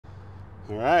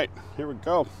All right, here we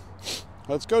go.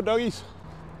 Let's go, doggies.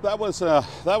 That was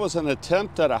an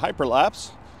attempt at a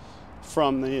hyperlapse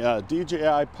from the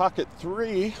DJI Pocket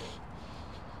 3.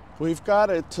 We've got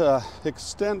it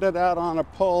extended out on a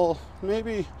pole.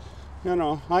 Maybe, you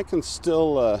know, I can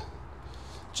still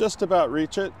just about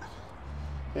reach it.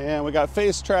 And we got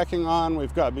face tracking on.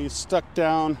 We've got me stuck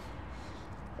down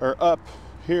or up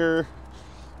here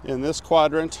in this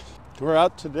quadrant. We're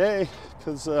out today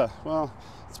because, well,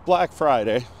 it's Black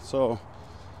Friday. So,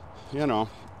 you know,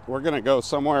 we're gonna go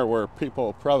somewhere where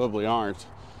people probably aren't.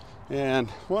 And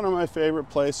one of my favorite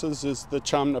places is the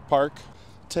Chumna Park.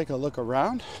 Take a look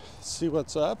around, see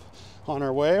what's up. On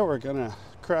our way, we're gonna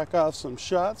crack off some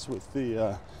shots with the,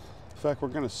 in fact, we're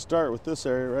gonna start with this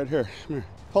area right here. Come here.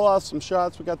 Pull off some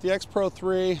shots. We got the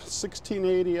XPro3,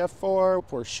 1680 f4.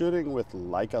 We're shooting with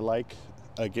Leica Like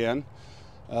again.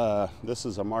 This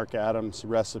is a Mark Adams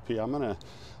recipe.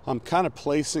 I'm kind of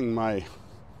placing my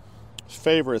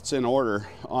favorites in order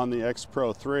on the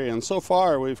XPro3, and so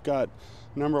far we've got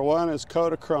number 1 is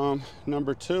Kodachrome,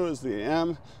 number 2 is the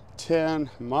M10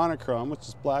 monochrome, which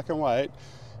is black and white,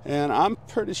 and I'm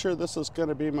pretty sure this is going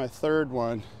to be my third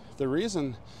one. The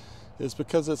reason is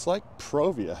because it's like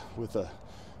Provia with a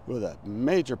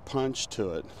major punch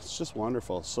to it. It's just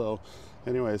wonderful. So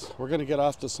anyways, we're going to get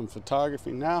off to some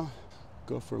photography now,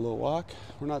 go for a little walk.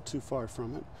 We're not too far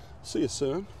from it. See you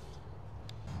soon.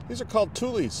 These are called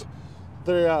tules.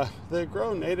 They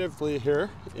grow natively here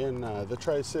in the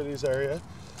Tri-Cities area.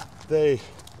 The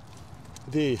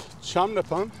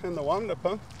Chamnapum and the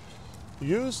Wamnapum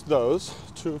use those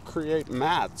to create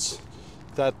mats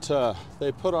that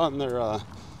they put on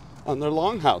their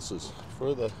longhouses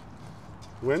for the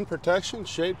wind protection,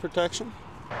 shade protection.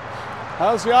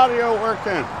 How's the audio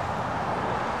working?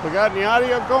 We got any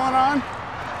audio going on?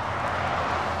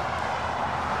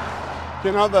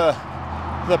 You know, the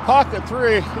Pocket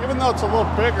 3, even though it's a little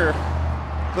bigger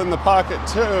than the Pocket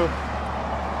 2,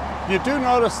 you do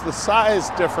notice the size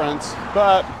difference,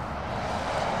 but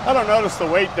I don't notice the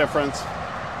weight difference.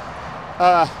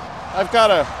 I've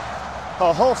got a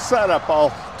whole setup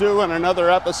I'll do in another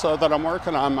episode that I'm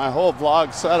working on, my whole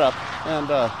vlog setup, and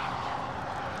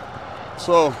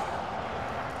so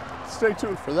stay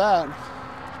tuned for that.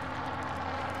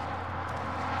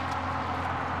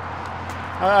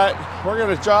 All right, we're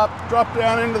gonna drop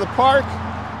down into the park.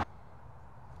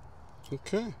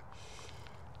 Okay.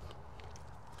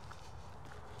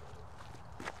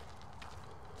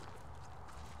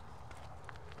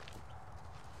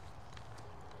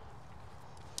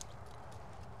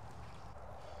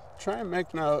 Try and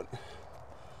make note,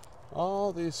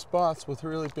 all these spots with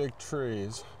really big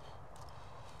trees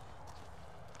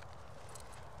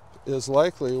is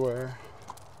likely where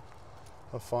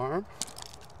a farm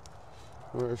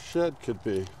or a shed could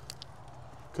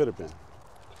have been.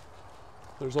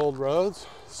 There's old roads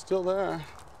still there.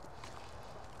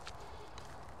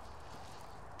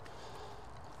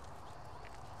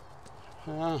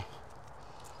 Yeah,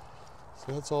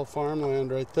 so that's all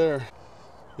farmland right there.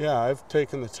 Yeah, I've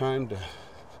taken the time to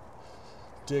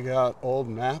dig out old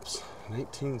maps,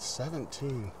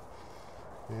 1917,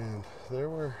 and there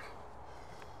were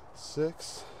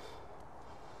 6,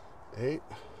 8,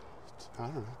 I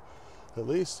don't know, at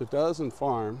least a dozen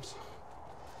farms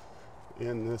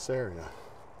in this area.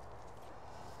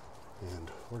 And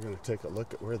we're going to take a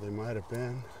look at where they might have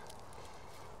been,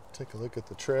 take a look at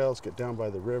the trails, get down by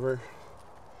the river,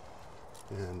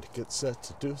 and get set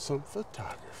to do some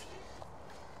photography.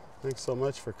 Thanks so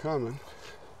much for coming,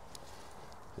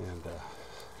 and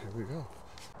here we go.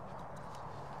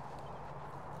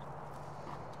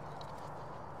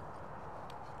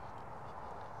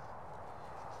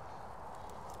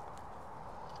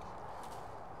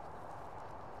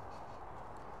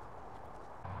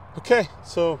 Okay,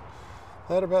 so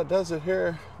that about does it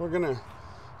here. We're gonna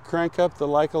crank up the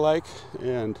Leica Like,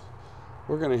 and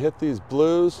we're gonna hit these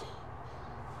blues.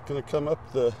 Gonna come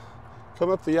up the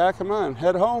Yakima and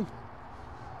head home.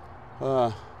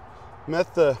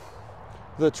 Met the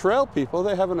trail people.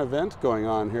 They have an event going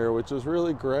on here, which is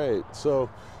really great.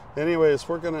 So anyways,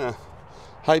 we're gonna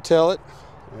hightail it,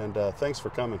 and thanks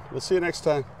for coming. We'll see you next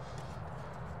time.